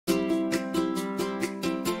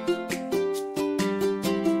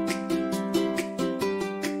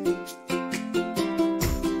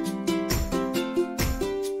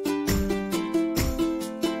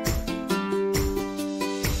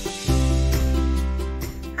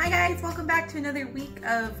guys, welcome back to another week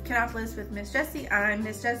of Kidopolis with Miss Jessie. I'm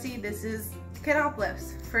Miss Jessie. This is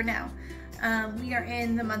Kidopolis for now. We are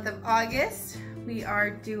in the month of August. We are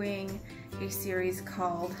doing a series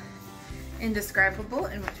called Indescribable,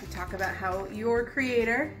 in which we talk about how your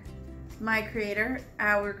creator, my creator,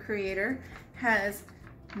 our creator, has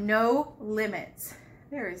no limits.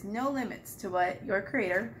 There is no limits to what your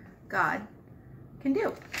creator, God, can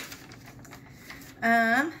do.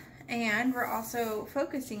 And we're also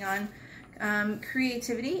focusing on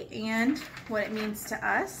creativity and what it means to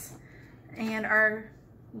us and our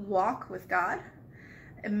walk with God.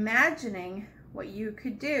 Imagining what you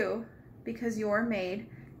could do because you're made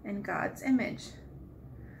in God's image.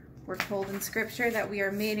 We're told in Scripture that we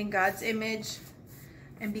are made in God's image,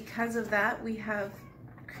 and because of that, we have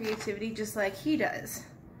creativity just like He does.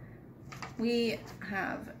 We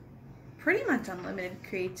have pretty much unlimited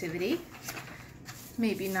creativity.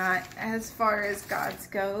 Maybe not as far as God's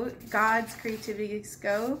creativities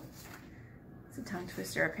go. It's a tongue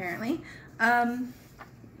twister apparently. But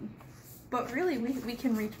really we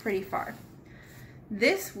can reach pretty far.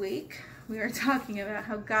 This week we are talking about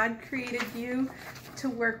how God created you to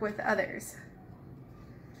work with others.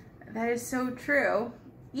 That is so true,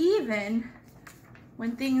 even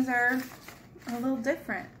when things are a little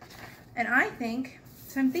different. And I think,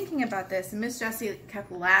 so I'm thinking about this, and Miss Jessie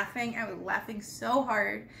kept laughing. I was laughing so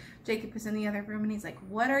hard. Jacob was in the other room and he's like,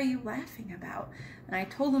 "What are you laughing about?" And I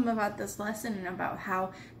told him about this lesson and about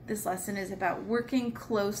how this lesson is about working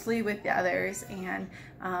closely with others. And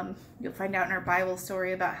you'll find out in our Bible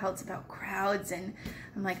story about how it's about crowds. And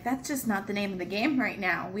I'm like, that's just not the name of the game right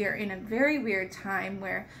now. We are in a very weird time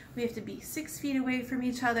where we have to be 6 feet away from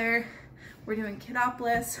each other. We're doing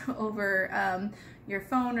Kidopolis over your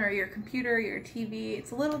phone or your computer, your TV.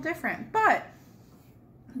 It's a little different, but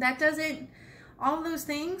that doesn't, all those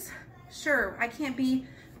things, sure, I can't be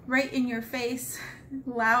right in your face,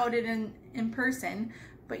 loud and in person,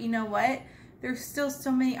 but you know what? There's still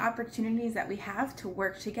so many opportunities that we have to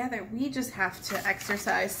work together. We just have to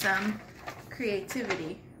exercise some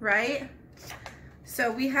creativity, right?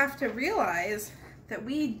 So we have to realize that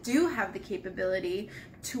we do have the capability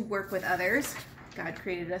to work with others. God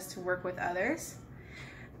created us to work with others.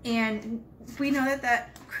 And we know that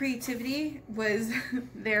that creativity was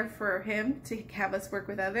there for Him to have us work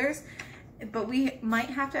with others, but we might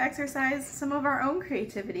have to exercise some of our own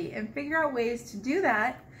creativity and figure out ways to do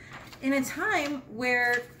that in a time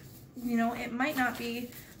where, you know, it might not be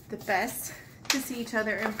the best to see each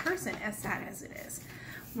other in person, as sad as it is.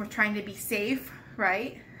 We're trying to be safe,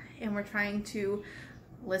 right? And we're trying to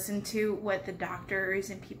listen to what the doctors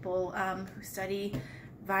and people who study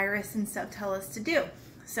virus and stuff tell us to do.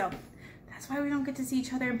 So that's why we don't get to see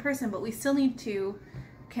each other in person, but we still need to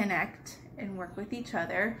connect and work with each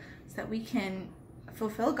other so that we can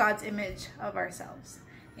fulfill God's image of ourselves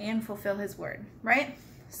and fulfill His word, right?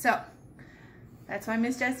 So that's why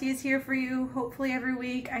Miss Jessie is here for you, hopefully every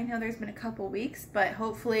week. I know there's been a couple weeks, but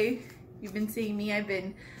hopefully you've been seeing me. I've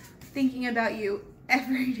been thinking about you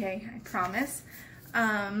every day, I promise.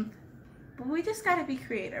 But we just gotta be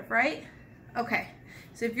creative, right? Okay.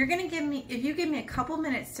 So if you give me a couple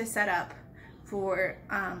minutes to set up for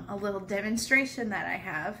a little demonstration that I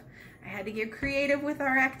have, I had to get creative with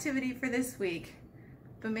our activity for this week,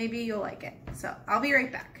 but maybe you'll like it. So I'll be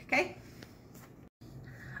right back, okay?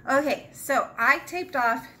 Okay, so I taped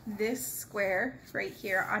off this square right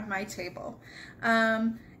here on my table.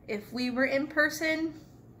 If we were in person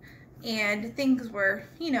and things were,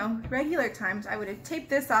 you know, regular times, I would have taped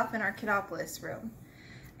this off in our Kidopolis room.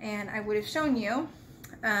 And I would have shown you,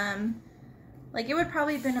 like it would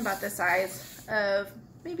probably have been about the size of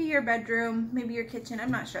maybe your bedroom, maybe your kitchen,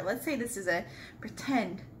 I'm not sure. Let's say this is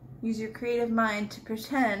use your creative mind to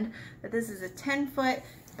pretend that this is a 10-foot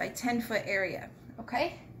by 10-foot area,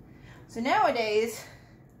 okay? So nowadays,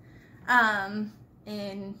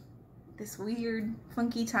 in this weird,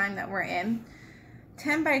 funky time that we're in,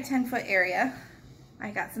 10 by 10-foot area,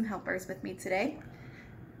 I got some helpers with me today.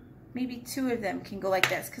 Maybe 2 of them can go like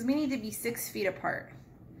this because we need to be 6 feet apart.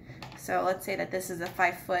 So let's say that this is a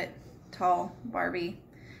 5-foot tall Barbie.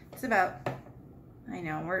 It's about, I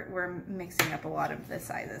know, we're mixing up a lot of the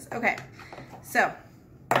sizes. Okay, so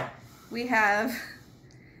we have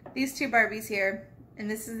these 2 Barbies here, and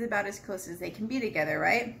this is about as close as they can be together,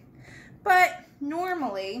 right? But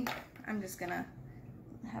normally, I'm just gonna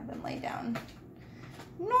have them lay down.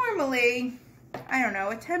 Normally, I don't know,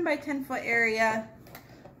 a 10 by 10 foot area,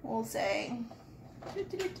 we'll say,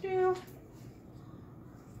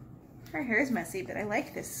 her hair is messy, but I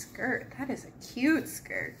like this skirt. That is a cute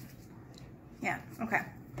skirt. Yeah, okay.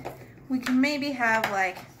 We can maybe have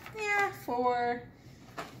like, yeah, 4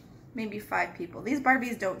 maybe 5 people. These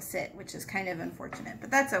Barbies don't sit, which is kind of unfortunate, but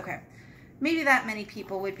that's okay. Maybe that many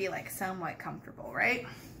people would be like somewhat comfortable, right?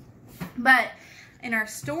 But in our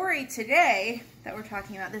story today that we're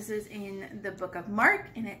talking about, this is in the book of Mark,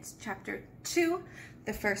 and it's chapter 2,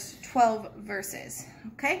 the first 12 verses,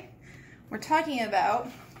 okay? We're talking about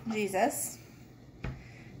Jesus.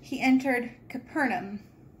 He entered Capernaum,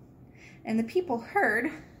 and the people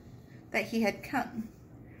heard that he had come.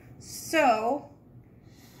 So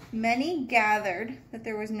many gathered that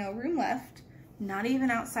there was no room left, not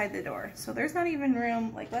even outside the door. So there's not even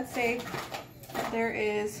room, like let's say there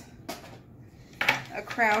is a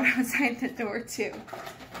crowd outside the door too.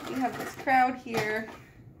 We have this crowd here,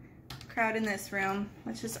 crowd in this room.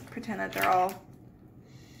 Let's just pretend that they're all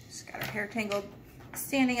just got our hair tangled,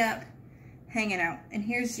 standing up, hanging out. And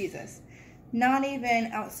here's Jesus, not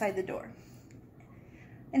even outside the door.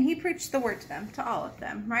 And he preached the word to them, to all of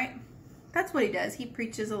them, right? That's what he does. He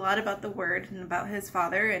preaches a lot about the word and about his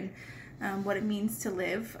Father and what it means to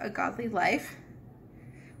live a godly life.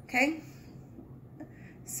 Okay?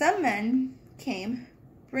 Some men came,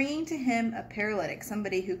 bringing to him a paralytic,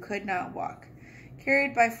 somebody who could not walk,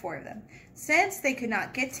 carried by 4 of them. Since they could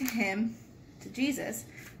not get to him, to Jesus,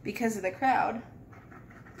 because of the crowd,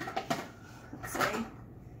 let's say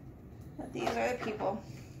that these are the people,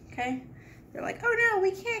 okay? They're like, oh no,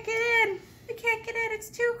 we can't get in. We can't get in. It's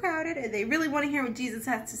too crowded. And they really want to hear what Jesus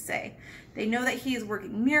has to say. They know that he is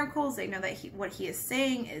working miracles. They know that what he is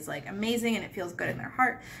saying is like amazing and it feels good in their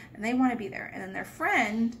heart. And they want to be there. And then their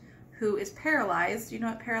friend who is paralyzed, you know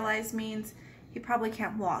what paralyzed means? He probably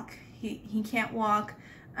can't walk. He can't walk.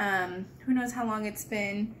 Who knows how long it's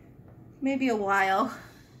been? Maybe a while.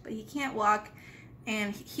 But he can't walk.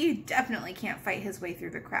 And he definitely can't fight his way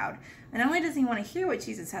through the crowd. And not only does he want to hear what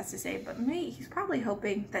Jesus has to say, but he's probably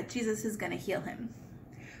hoping that Jesus is going to heal him.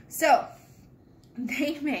 So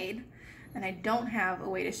they made, and I don't have a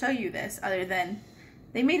way to show you this other than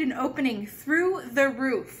they made an opening through the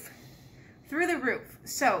roof. Through the roof.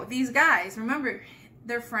 So these guys, remember,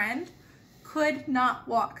 their friend could not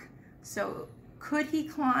walk. So could he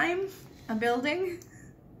climb a building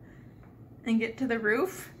and get to the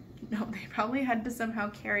roof? No, they probably had to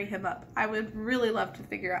somehow carry him up. I would really love to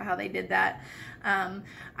figure out how they did that.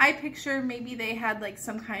 I picture maybe they had like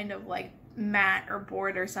some kind of like mat or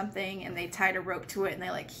board or something and they tied a rope to it and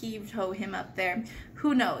they like heave-ho him up there.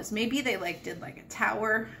 Who knows? Maybe they like did like a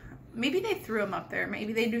tower. Maybe they threw him up there.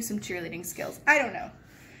 Maybe they do some cheerleading skills. I don't know.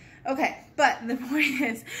 Okay, but the point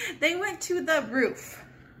is they went to the roof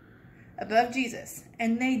above Jesus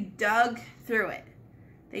and they dug through it.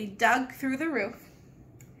 They dug through the roof.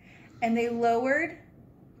 And they lowered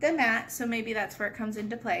the mat, so maybe that's where it comes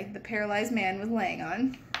into play. The paralyzed man was laying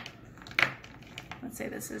on. Let's say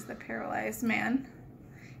this is the paralyzed man.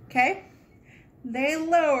 Okay? They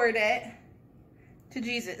lowered it to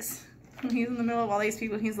Jesus. He's in the middle of all these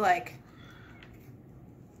people. He's like,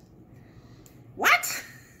 what?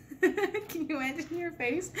 Can you imagine your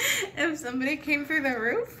face if somebody came through the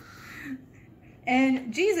roof?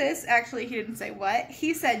 And Jesus, actually, he didn't say what.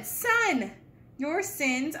 He said, son, your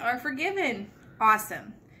sins are forgiven.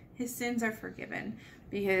 Awesome. His sins are forgiven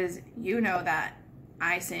because you know that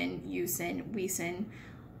I sin, you sin, we sin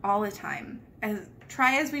all the time.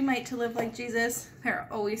 Try as we might to live like Jesus, there are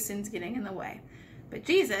always sins getting in the way. But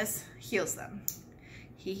Jesus heals them.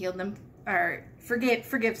 He healed them, or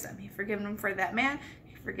forgives them. He forgives them for that man.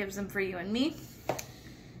 He forgives them for you and me.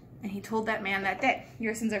 And he told that man that day,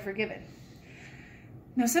 your sins are forgiven.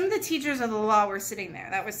 Now, some of the teachers of the law were sitting there.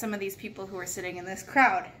 That was some of these people who were sitting in this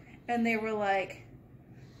crowd. And they were like,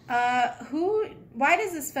 why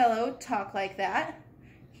does this fellow talk like that?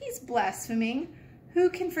 He's blaspheming. Who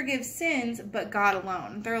can forgive sins but God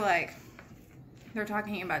alone? They're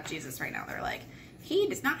talking about Jesus right now. They're like, he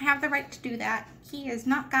does not have the right to do that. He is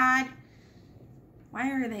not God.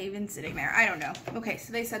 Why are they even sitting there? I don't know. Okay,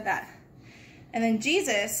 so they said that. And then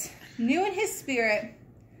Jesus knew in his spirit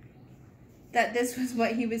that this was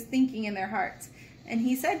what he was thinking in their hearts. And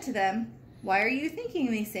he said to them, why are you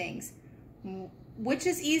thinking these things? Which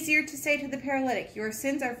is easier to say to the paralytic, your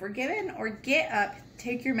sins are forgiven, or get up,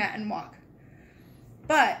 take your mat and walk?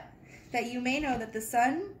 But that you may know that the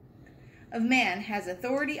Son of Man has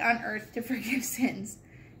authority on earth to forgive sins.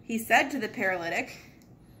 He said to the paralytic,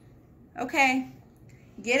 okay,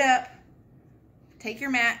 get up, take your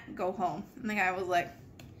mat, go home. And the guy was like,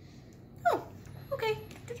 oh, okay.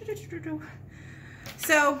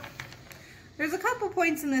 So, there's a couple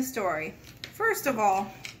points in this story. First of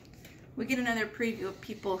all, we get another preview of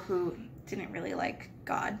people who didn't really like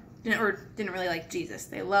God, or didn't really like Jesus.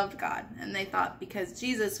 They loved God, and they thought because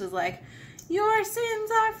Jesus was like, your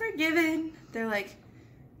sins are forgiven, they're like,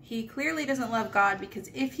 He clearly doesn't love God, because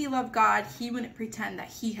if he loved God, he wouldn't pretend that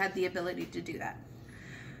he had the ability to do that.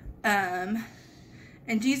 And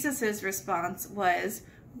Jesus's response was,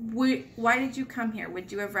 why did you come here?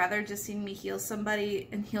 Would you have rather just seen me heal somebody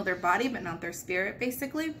and heal their body, but not their spirit,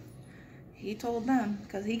 basically? He told them,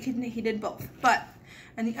 because he did both.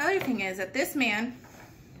 And the other thing is that this man,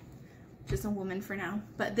 just a woman for now,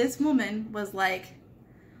 but this woman was like,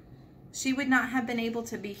 she would not have been able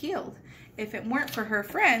to be healed if it weren't for her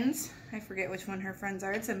friends. I forget which one her friends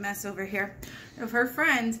are. It's a mess over here. If her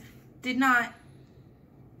friends did not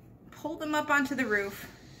pull them up onto the roof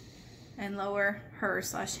and lower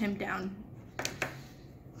her/him down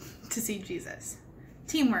to see Jesus.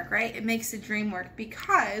 Teamwork, right? It makes the dream work,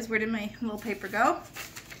 because where did my little paper go?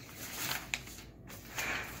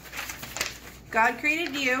 God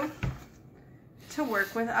created you to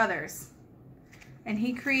work with others. And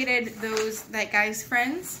he created that guy's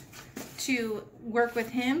friends to work with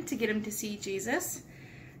him to get him to see Jesus.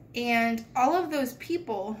 And all of those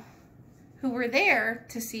people who were there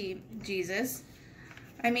to see Jesus,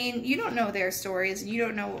 I mean, you don't know their stories. You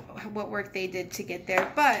don't know what work they did to get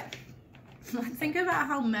there. But think about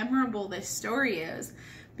how memorable this story is,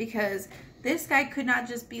 because this guy could not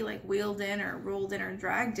just be like wheeled in or rolled in or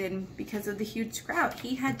dragged in because of the huge crowd.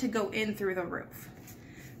 He had to go in through the roof.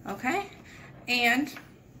 Okay? And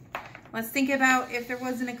let's think about if there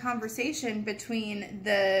wasn't a conversation between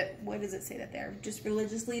what does it say that they're just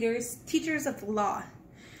religious leaders, teachers of the law.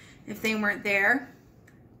 If they weren't there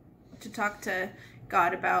to talk to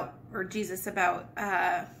God about, or Jesus about,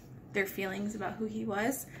 their feelings about who he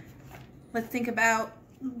was. Let's think about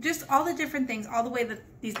just all the different things, all the way that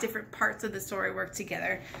these different parts of the story work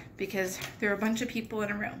together, because there are a bunch of people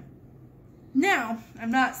in a room. Now,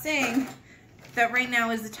 I'm not saying that right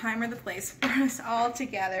now is the time or the place for us all to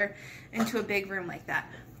gather into a big room like that.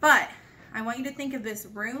 But I want you to think of this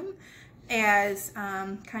room as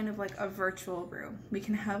kind of like a virtual room. We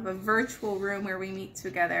can have a virtual room where we meet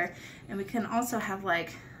together, and we can also have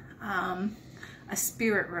like a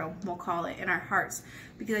spirit room, we'll call it, in our hearts,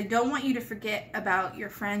 because I don't want you to forget about your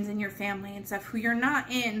friends and your family and stuff who you're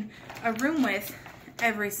not in a room with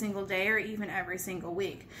every single day or even every single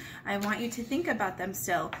week. I want you to think about them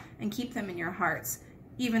still and keep them in your hearts,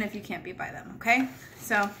 even if you can't be by them, okay?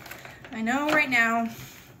 So I know right now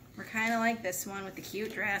we're kind of like this one with the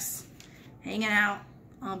cute dress, hanging out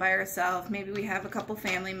all by herself. Maybe we have a couple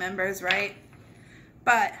family members, right?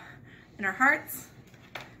 But in our hearts,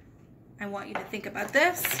 I want you to think about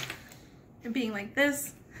this and being like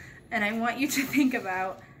this, and I want you to think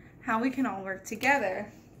about how we can all work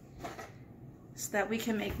together so that we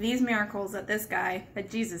can make these miracles that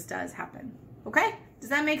that Jesus does happen. Okay? Does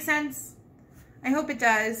that make sense? I hope it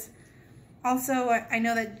does. Also, I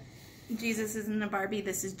know that Jesus isn't a Barbie.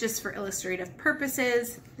 This is just for illustrative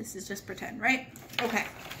purposes. This is just pretend, right? Okay.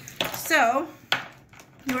 So,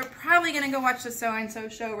 you are probably going to go watch the So-and-So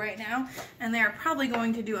show right now, and they are probably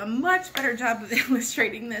going to do a much better job of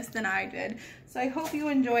illustrating this than I did. So I hope you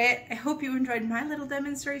enjoy it. I hope you enjoyed my little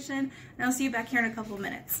demonstration, and I'll see you back here in a couple of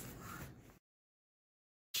minutes.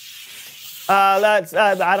 Let's,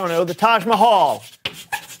 I don't know, the Taj Mahal.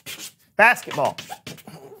 Basketball.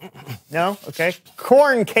 No? Okay.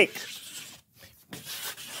 Corn cake.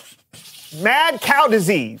 Mad cow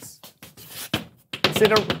disease. Is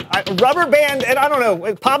it a rubber band? And I don't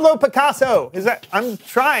know. Pablo Picasso. Is that? I'm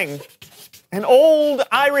trying. An old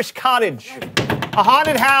Irish cottage. A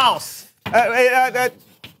haunted house.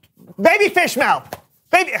 Baby fish mouth.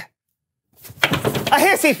 Baby. A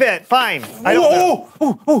hissy fit. Fine. I don't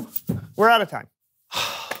know. Ooh. We're out of time.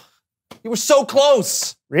 You were so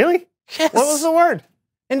close. Really? Yes. What was the word?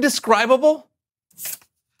 Indescribable?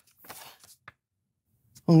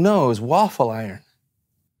 Oh no, it was waffle iron.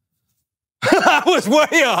 I was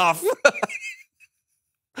way off.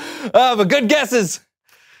 But good guesses.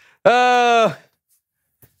 All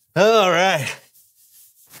right.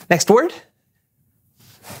 Next word?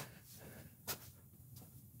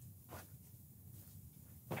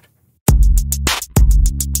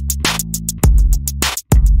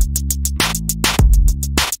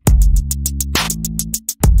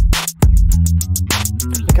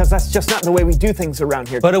 Because that's just not the way we do things around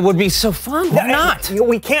here. But it would be so fun. Why not?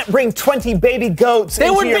 We can't bring 20 baby goats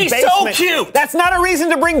into your basement. They would be so cute. That's not a reason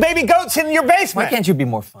to bring baby goats in your basement. Why can't you be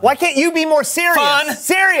more fun? Why can't you be more serious? Fun.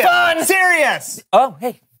 Serious. Fun. Serious. Oh,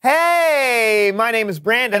 hey. Hey, my name is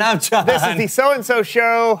Brandon. And I'm John. This is the So-and-So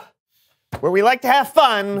Show, where we like to have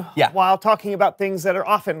fun while talking about things that are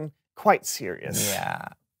often quite serious. Yeah.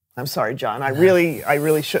 I'm sorry, John. I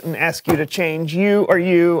really shouldn't ask you to change. You are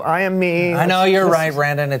you. I am me. I know you're right,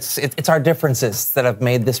 Brandon. It's our differences that have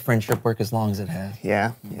made this friendship work as long as it has.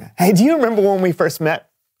 Yeah. Hey, do you remember when we first met?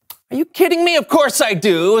 Are you kidding me? Of course I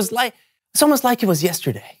do. It's almost like it was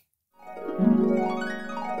yesterday.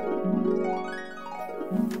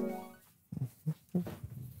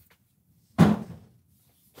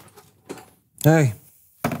 Hey.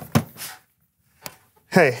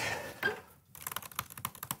 Hey.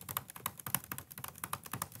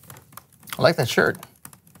 I like that shirt.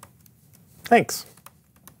 Thanks.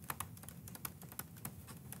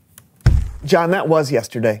 John, that was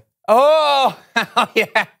yesterday. Oh,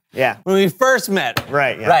 yeah. Yeah. When we first met.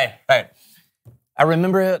 Right, yeah. Right. I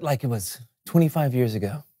remember it like it was 25 years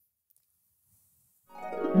ago.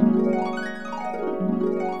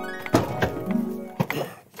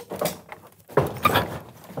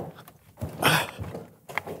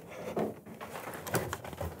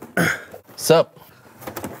 Sup?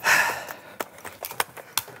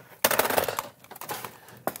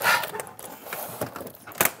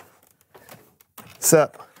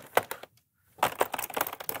 Sup?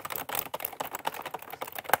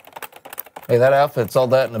 Hey, that outfit's all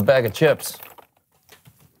that in a bag of chips.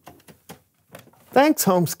 Thanks,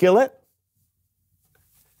 Home Skillet.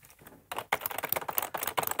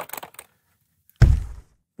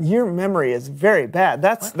 Your memory is very bad.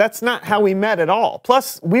 That's not how we met at all.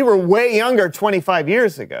 Plus, we were way younger 25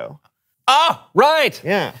 years ago. Ah, right.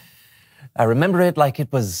 Yeah. I remember it like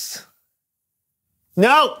it was...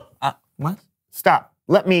 No! What? Stop.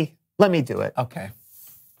 Let me do it. Okay.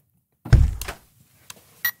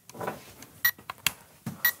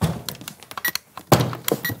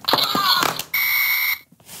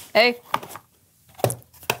 Hey.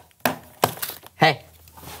 Hey.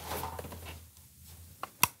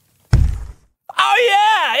 Oh,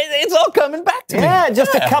 yeah! It's all coming back to me. Yeah,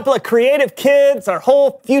 just a couple of creative kids, our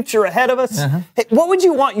whole future ahead of us. Hey, what would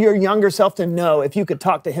you want your younger self to know if you could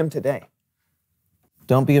talk to him today?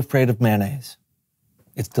 Don't be afraid of mayonnaise.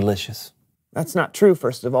 It's delicious. That's not true,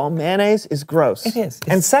 first of all. Mayonnaise is gross. It is.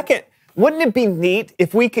 And second, wouldn't it be neat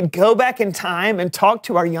if we could go back in time and talk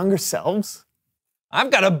to our younger selves? I've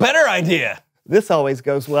got a better idea. This always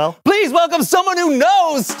goes well. Please welcome someone who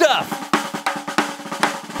knows stuff.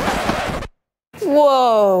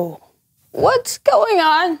 Whoa. What's going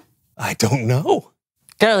on? I don't know.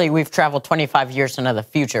 Clearly, we've traveled 25 years into the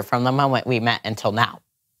future from the moment we met until now.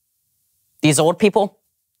 These old people,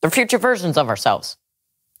 they're future versions of ourselves.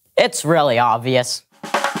 It's really obvious.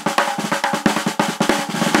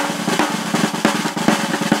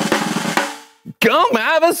 Come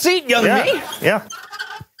have a seat, young me. Yeah.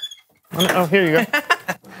 Oh, here you go.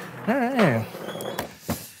 All right.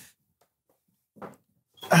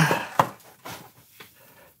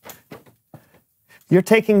 You're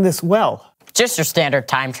taking this well. Just your standard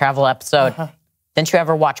time travel episode. Didn't you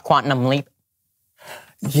ever watch Quantum Leap?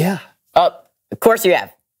 Yeah. Oh, of course you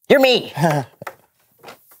have. You're me. Yeah.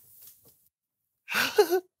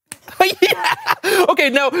 Okay,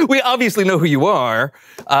 no, we obviously know who you are,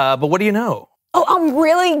 but what do you know? Oh, I'm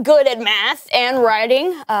really good at math and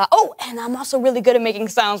writing. And I'm also really good at making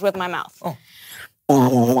sounds with my mouth. Oh.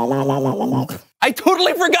 I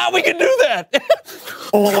totally forgot we could do that.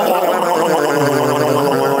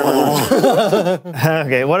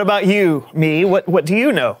 Okay, what about you, me? What do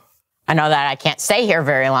you know? I know that I can't stay here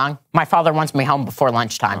very long. My father wants me home before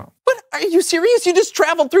lunchtime. But are you serious? You just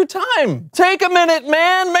traveled through time. Take a minute,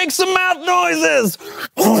 man. Make some mouth noises.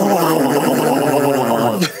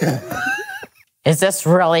 Is this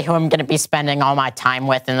really who I'm going to be spending all my time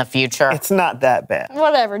with in the future? It's not that bad.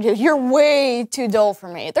 Whatever, dude. You're way too dull for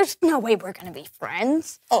me. There's no way we're gonna be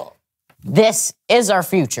friends. Oh. This is our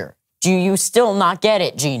future. Do you still not get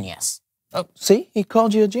it, genius? Oh, see? He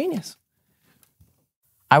called you a genius.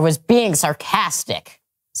 I was being sarcastic.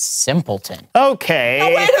 Simpleton. Okay. Now,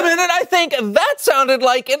 wait a minute. I think that sounded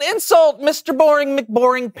like an insult, Mr. Boring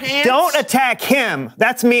McBoring Pants. Don't attack him.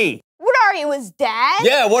 That's me. What are you, his dad?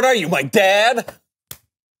 Yeah, what are you, my dad?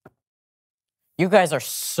 You guys are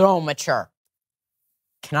so mature.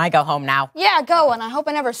 Can I go home now? Yeah, go, and I hope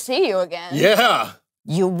I never see you again. Yeah.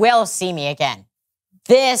 You will see me again.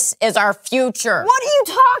 This is our future. What are you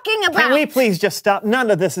talking about? Can we please just stop? None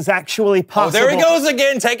of this is actually possible. Oh, there he goes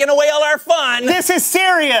again, taking away all our fun. This is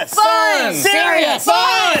serious. Fun! Serious.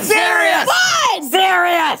 Fun! Serious. Fun!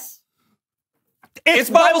 Serious! It's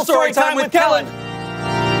Bible story time with Kellen.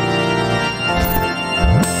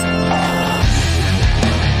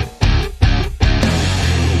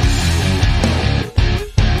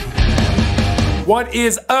 What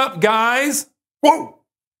is up, guys? Whoa!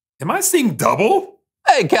 Am I seeing double?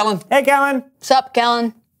 Hey, Kellen. Hey, Kellen. Sup,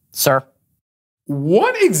 Kellen? Sir?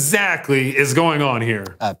 What exactly is going on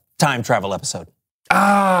here? A time travel episode.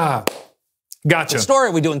 Ah, gotcha. What story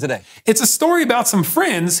are we doing today? It's a story about some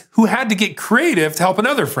friends who had to get creative to help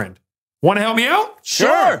another friend. Want to help me out?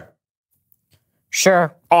 Sure.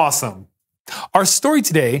 Sure. Awesome. Our story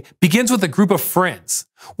today begins with a group of friends.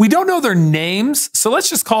 We don't know their names, so let's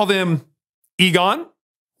just call them Egon,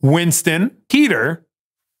 Winston, Peter,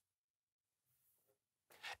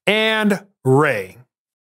 and Ray.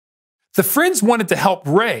 The friends wanted to help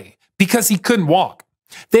Ray because he couldn't walk.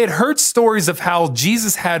 They had heard stories of how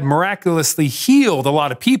Jesus had miraculously healed a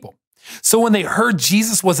lot of people. So when they heard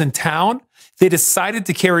Jesus was in town, they decided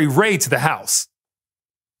to carry Ray to the house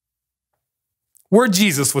where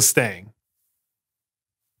Jesus was staying.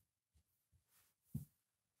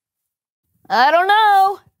 I don't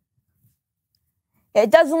know. It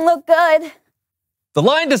doesn't look good. The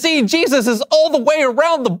line to see Jesus is all the way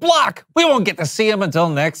around the block. We won't get to see him until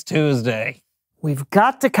next Tuesday. We've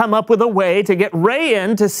got to come up with a way to get Ray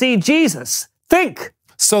in to see Jesus. Think.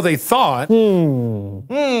 So they thought,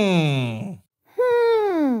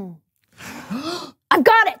 I've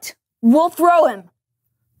got it. We'll throw him.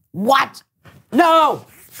 What? No.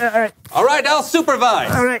 All right. All right, I'll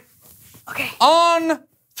supervise. All right. Okay. On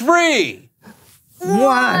 3.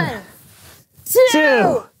 1,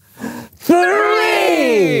 2, 3.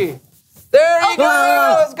 There he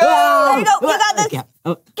goes. Go. There you go. You got this.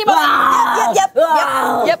 Keep on. Yep.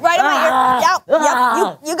 Right over here. Yep.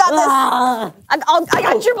 You got this. I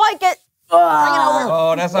got your blanket. Bring it over.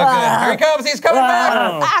 Oh, that's not good. Here he comes. He's coming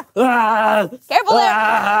back. Careful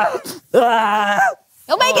there.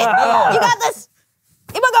 You'll make it. You got this.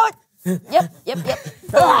 Keep on going. Yep.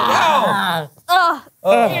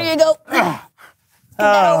 Here you go. Get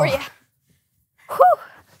that over you. Whew.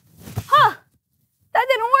 Huh. That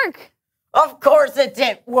didn't work. Of course it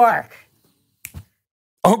didn't work.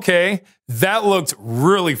 okay, that looked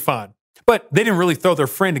really fun. But they didn't really throw their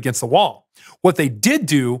friend against the wall. What they did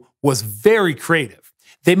do was very creative.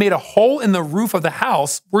 They made a hole in the roof of the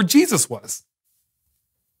house where Jesus was.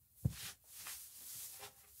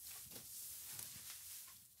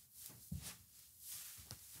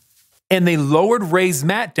 And they lowered Ray's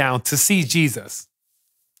mat down to see Jesus.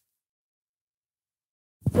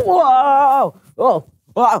 Whoa! Whoa!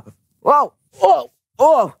 Whoa! Whoa! Whoa!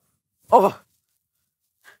 Whoa! Oh!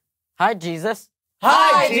 Hi, Jesus.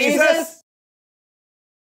 Hi, Jesus.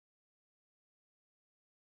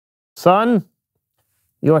 Son,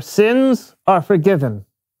 your sins are forgiven.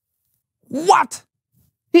 What?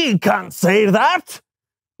 He can't say that.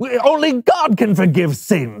 Only God can forgive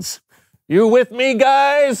sins. You with me,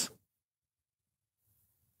 guys?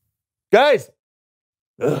 Guys?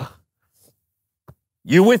 Ugh.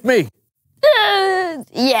 You with me?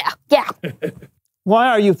 Yeah. Why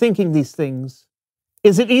are you thinking these things?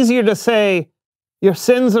 Is it easier to say, your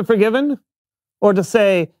sins are forgiven? Or to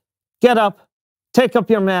say, get up, take up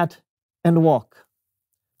your mat, and walk?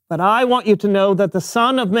 But I want you to know that the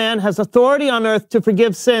Son of Man has authority on earth to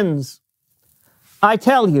forgive sins. I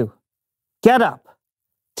tell you, get up,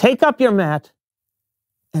 take up your mat,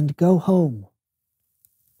 and go home.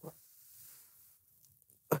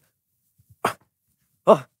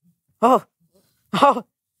 Oh,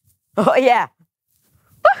 yeah.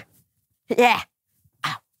 Yeah.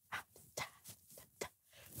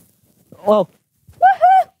 Well,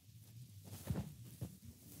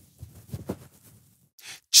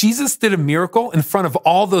 Jesus did a miracle in front of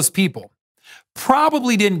all those people.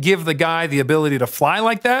 Probably didn't give the guy the ability to fly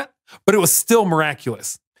like that, but it was still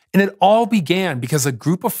miraculous. And it all began because a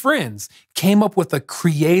group of friends came up with a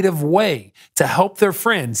creative way to help their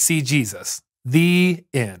friends see Jesus. The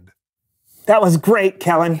end. that was great,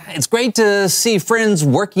 Kellen. It's great to see friends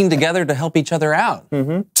working together to help each other out.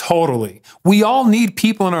 Totally. We all need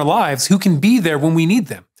people in our lives who can be there when we need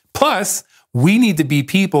them. Plus, we need to be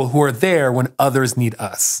people who are there when others need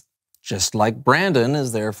us. Just like Brandon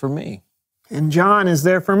is there for me. And John is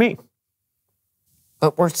there for me.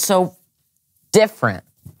 But we're so different.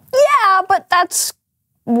 Yeah, but that's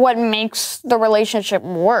what makes the relationship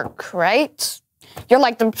work, right? You're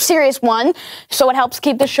like the serious one, so it helps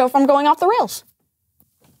keep the show from going off the rails.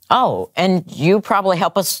 Oh, and you probably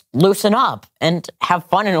help us loosen up and have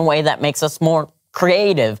fun in a way that makes us more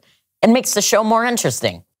creative and makes the show more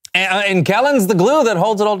interesting. And Kellen's the glue that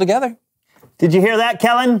holds it all together. Did you hear that,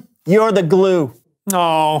 Kellen? You're the glue.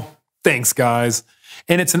 Oh, thanks, guys.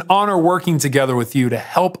 And it's an honor working together with you to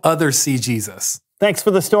help others see Jesus. Thanks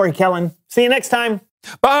for the story, Kellen. See you next time.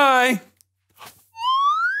 Bye.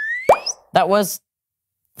 That was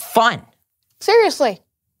fun. Seriously.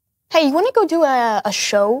 Hey, you want to go do a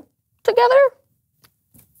show together?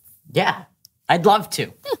 Yeah. I'd love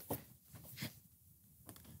to.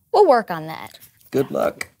 We'll work on that. Good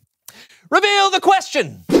luck. Reveal the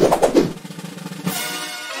question.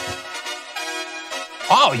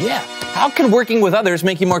 Oh, yeah. How can working with others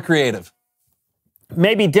make you more creative?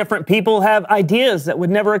 Maybe different people have ideas that would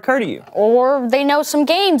never occur to you. Or they know some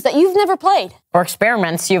games that you've never played. Or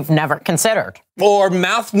experiments you've never considered. Or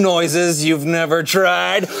mouth noises you've never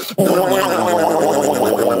tried.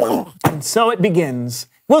 And so it begins.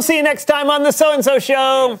 We'll see you next time on the So-and-So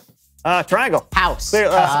Show. Triangle. House. Clear,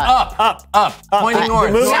 Up. Pointing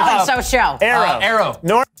north. moving up. So show. Arrow. Arrow.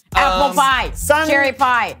 North. Apple pie. sun- Cherry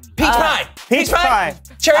pie. Peach pie. Peach pie.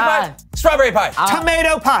 Cherry pie. Strawberry pie.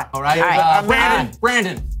 Tomato pie. All right. All right.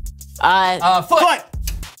 Brandon. Foot. Foot.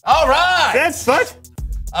 All right. That's foot.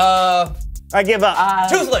 I give up.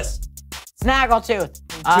 Toothless. Snaggletooth.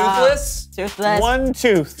 Toothless. Toothless. One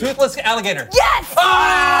tooth. Toothless alligator. Yes!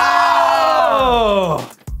 Oh!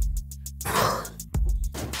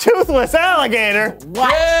 Toothless alligator.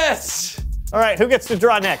 Yes! All right, who gets to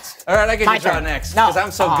draw next? All right, I get My to draw turn. next No. because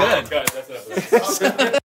I'm so good.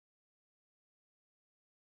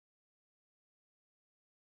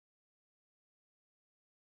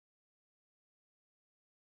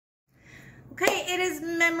 Okay, it is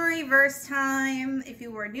memory verse time. If you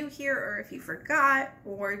were new here or if you forgot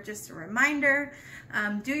or just a reminder,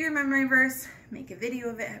 do your memory verse, make a video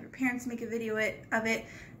of it, have your parents make a video of it,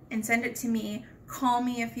 and send it to me. Call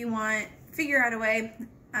me if you want, figure out a way.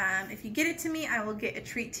 If you get it to me, I will get a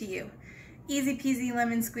treat to you. Easy peasy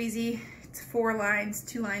lemon squeezy. It's 4 lines,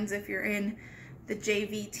 2 lines if you're in the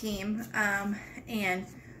JV team, and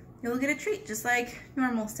you'll get a treat just like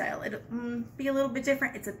normal style. It'll be a little bit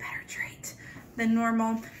different. It's a better treat than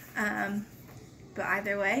normal, but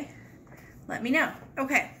either way, let me know.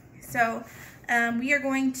 Okay, so we are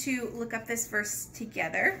going to look up this verse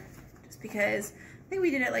together, just because I think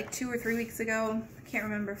we did it like 2 or 3 weeks ago. I can't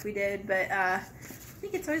remember if we did, but I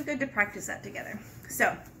think it's always good to practice that together.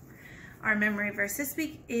 So our memory verse this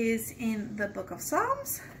week is in the book of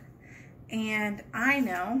Psalms, and I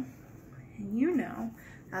know, and you know,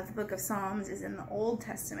 that the book of Psalms is in the Old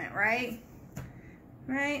Testament, right?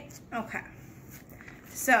 Right? Okay.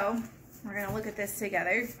 So we're going to look at this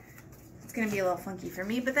together. It's going to be a little funky for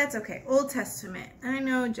me, but that's okay. Old Testament. I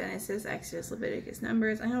know Genesis, Exodus, Leviticus,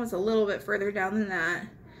 Numbers. I know it's a little bit further down than that.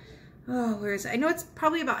 Oh, where is it? I know it's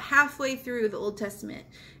probably about halfway through the Old Testament.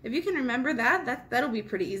 If you can remember that'll be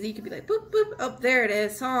pretty easy. You could be like, boop, boop. Oh, there it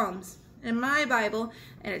is. Psalms. In my Bible.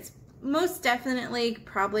 And it's most definitely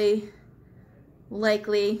probably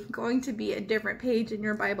likely going to be a different page in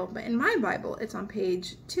your Bible, but in my Bible it's on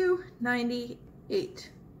page 298.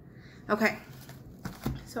 Okay,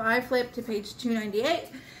 so I flipped to page 298.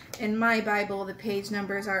 In my Bible, the page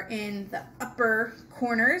numbers are in the upper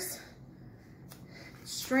corners.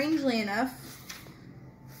 Strangely enough,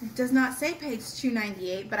 it does not say page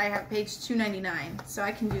 298, but I have page 299, so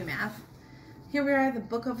I can do math. Here we are, the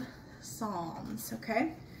book of Psalms.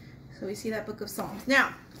 Okay, so we see that book of Psalms.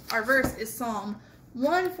 Now our verse is Psalm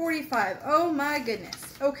 145. Oh my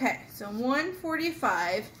goodness. Okay, so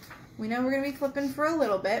 145. We know we're going to be flipping for a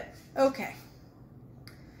little bit. Okay.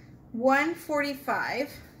 145.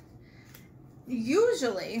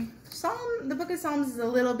 Usually, the book of Psalms is a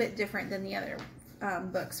little bit different than the other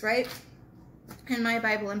books, right? In my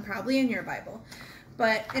Bible and probably in your Bible.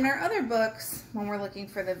 But in our other books, when we're looking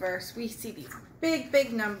for the verse, we see these big,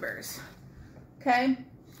 big numbers. Okay?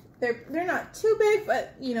 They're not too big,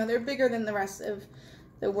 but you know, they're bigger than the rest of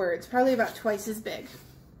the words, probably about twice as big.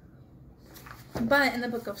 But in the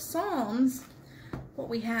book of Psalms, what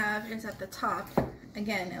we have is at the top,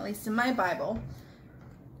 again, at least in my Bible,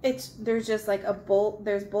 there's just like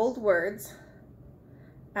there's bold words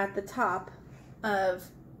at the top of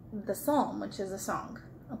the psalm, which is a song.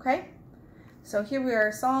 Okay? So here we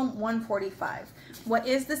are, Psalm 145. What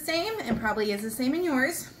is the same, and probably is the same in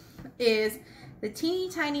yours, is the teeny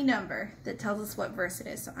tiny number that tells us what verse it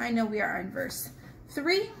is. So I know we are on verse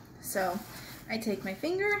 3. So I take my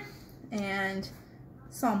finger and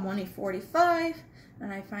Psalm 145,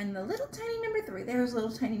 and I find the little tiny number 3. There's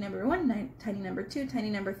little tiny number 1, tiny number 2, tiny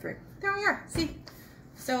number 3. There we are. See?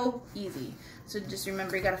 So easy. So just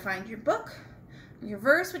remember, you got to find your book, your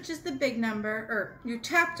verse, which is the big number, or your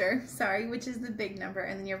chapter, sorry, which is the big number,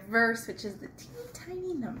 and then your verse, which is the teeny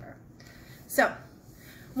tiny number. So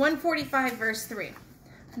 145 verse 3.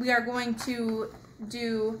 We are going to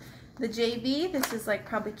do the JV. This is like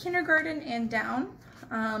probably kindergarten and down.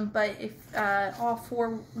 But if all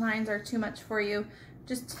 4 lines are too much for you,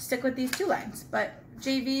 just stick with these 2 lines. But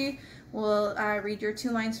JV, we'll read your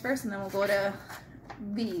 2 lines first, and then we'll go to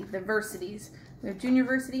V, the versities. We have junior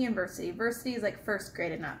versity and versity. Versity is like 1st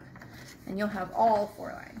grade and up. and you'll have all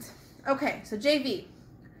 4 lines. Okay, so JV.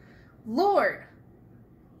 Lord,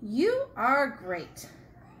 you are great.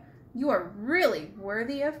 You are really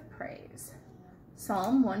worthy of praise.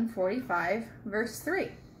 Psalm 145, verse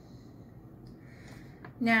 3.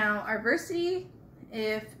 Now, our versity,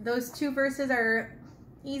 if those 2 verses are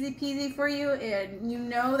easy peasy for you and you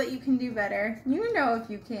know that you can do better, you know if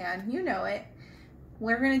you can, you know it,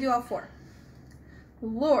 we're going to do all 4.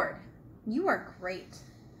 Lord, you are great.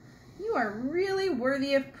 You are really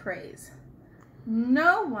worthy of praise.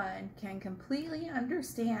 No one can completely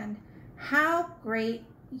understand how great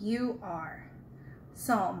you are.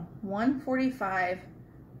 Psalm 145,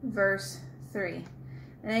 verse 3.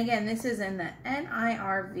 And again, this is in the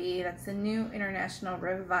NIRV. That's the New International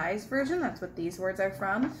Revised Version. That's what these words are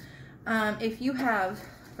from. If you have,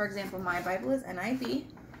 for example, my Bible is NIV,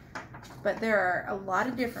 but there are a lot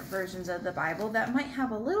of different versions of the Bible that might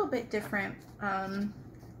have a little bit different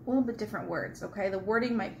words. Okay, the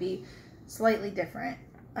wording might be slightly different.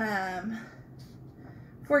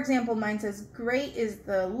 For example, mine says, "Great is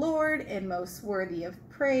the Lord and most worthy of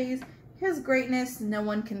praise. His greatness no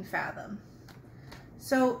one can fathom."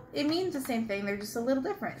 So it means the same thing, they're just a little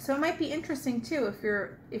different. So it might be interesting too if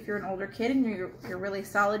you're an older kid and you're really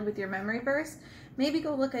solid with your memory verse. Maybe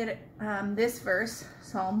go look at this verse,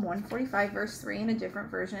 Psalm 145, verse 3, in a different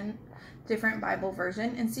version, different Bible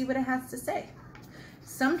version, and see what it has to say.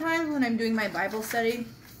 Sometimes when I'm doing my Bible study,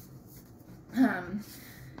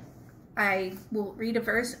 I will read a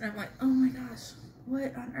verse and I'm like, oh my gosh,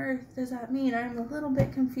 what on earth does that mean? I'm a little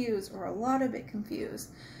bit confused, or a lot of bit confused.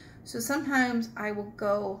 So sometimes I will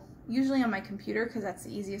go, usually on my computer because that's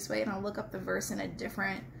the easiest way, and I'll look up the verse in a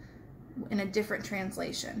different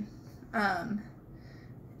translation.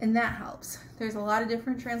 And that helps. There's a lot of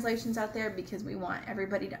different translations out there because we want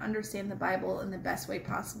everybody to understand the Bible in the best way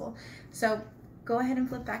possible. So go ahead and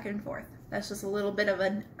flip back and forth. That's just a little bit of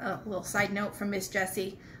a little side note from Miss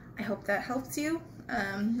Jessie. I hope that helps you,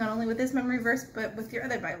 not only with this memory verse, but with your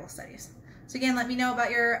other Bible studies. So again, let me know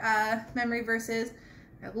about your memory verses.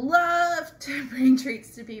 I love to bring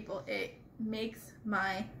treats to people. It makes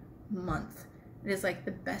my month. It is like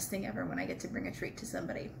the best thing ever when I get to bring a treat to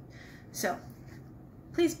somebody. So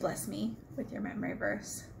please bless me with your memory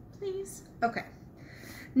verse, please. Okay,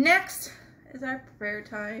 next is our prayer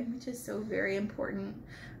time, which is so very important.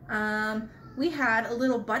 We had a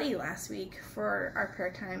little buddy last week for our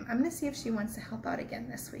prayer time. I'm gonna see if she wants to help out again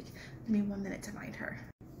this week. Give me 1 minute to find her.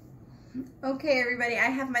 Okay, everybody, I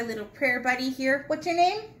have my little prayer buddy here. What's your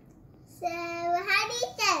name? So, Heidi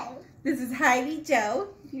Joe. This is Heidi Joe,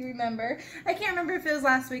 if you remember. I can't remember if it was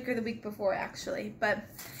last week or the week before, actually. But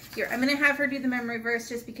here, I'm going to have her do the memory verse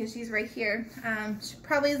just because she's right here. She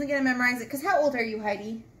probably isn't going to memorize it, because how old are you,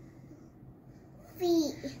 Heidi?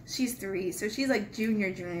 3. She's 3, so she's like junior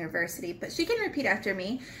university, but she can repeat after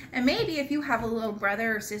me. And maybe if you have a little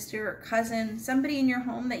brother or sister or cousin, somebody in your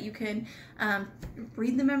home that you can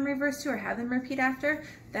read the memory verse to or have them repeat after,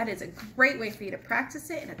 that is a great way for you to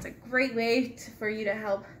practice it, and it's a great way for you to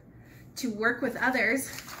help to work with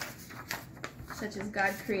others, such as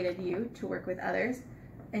God created you to work with others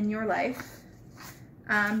in your life,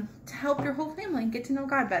 to help your whole family get to know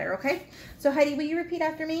God better, okay? So Heidi, will you repeat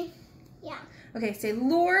after me? Yeah. Okay, say,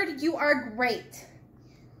 Lord, you are great.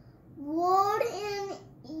 Lord, and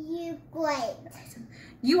you great.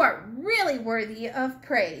 You are really worthy of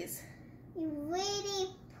praise. You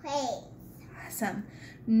really praise. Awesome.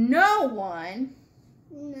 No one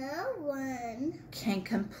can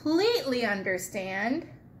completely understand.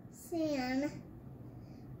 Pretty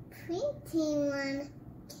one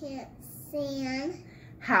can't stand.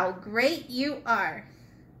 How great you are.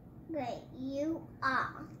 Great you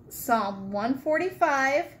are. Psalm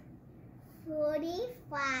 145.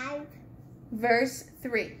 45. Verse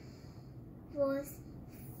 3. Verse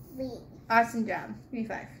 3. Awesome job. Give me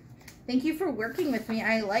 5. Thank you for working with me.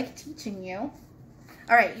 I like teaching you.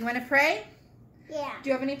 All right, you want to pray? Yeah. Do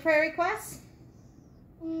you have any prayer requests?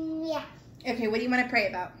 Yeah. Okay, what do you want to pray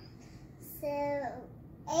about? So,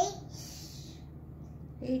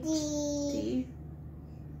 D.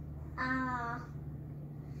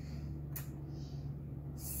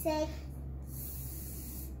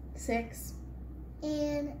 6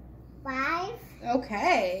 and 5.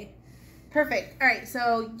 Okay. Perfect. All right,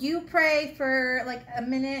 so you pray for like a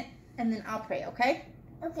minute and then I'll pray, okay?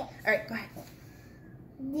 Okay. All right, go ahead.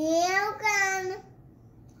 Dear God.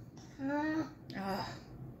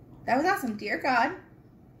 That was awesome. Dear God.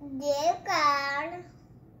 Dear God.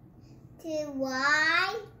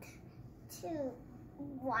 To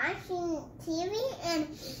watching TV and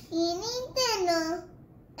eating dinner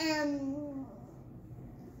and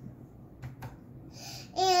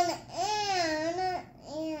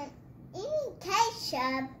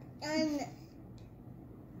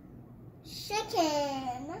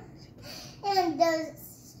chicken and that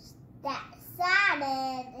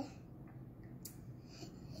salad.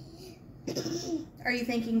 Are you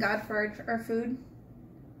thanking God for our food?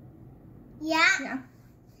 Yeah. Yeah.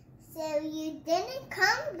 So you didn't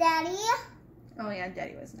come, Daddy. Oh yeah,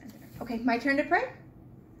 Daddy wasn't at dinner. Okay, my turn to pray?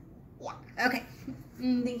 Yeah. Okay.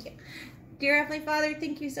 Thank you. Dear Heavenly Father,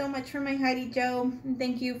 thank you so much for my Heidi Jo. And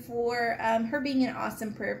thank you for her being an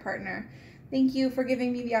awesome prayer partner. Thank you for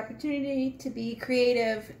giving me the opportunity to be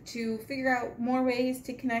creative, to figure out more ways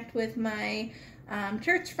to connect with my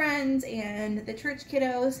church friends and the church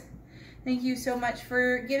kiddos. Thank you so much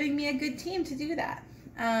for giving me a good team to do that.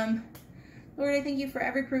 Lord, I thank you for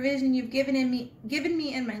every provision you've given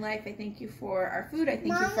me in my life. I thank you for our food. I thank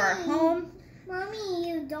you for our home. Mommy,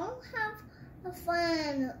 you don't have a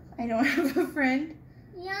friend. I don't have a friend.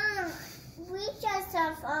 Yeah, we just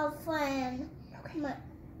have a friend. Okay.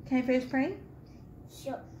 Can I finish praying?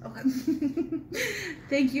 Sure. Okay.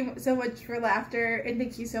 Thank you so much for laughter, and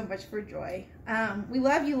thank you so much for joy. We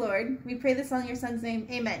love you, Lord. We pray this all in your son's name.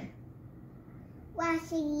 Amen. Why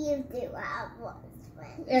should you do have one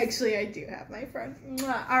friend? Actually, I do have my friend.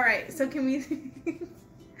 Mwah. All right, so can we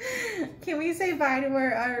say bye to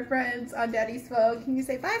our friends on Daddy's phone? Can you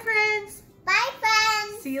say bye, friends? Bye,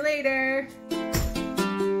 friends. See you later.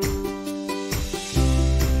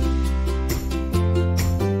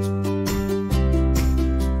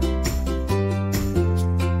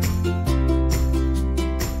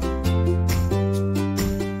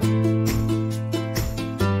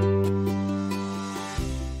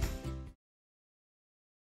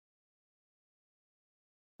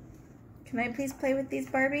 Can I please play with these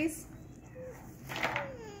Barbies?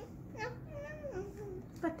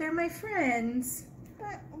 But they're my friends.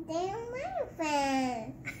 But they're my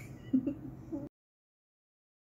friends.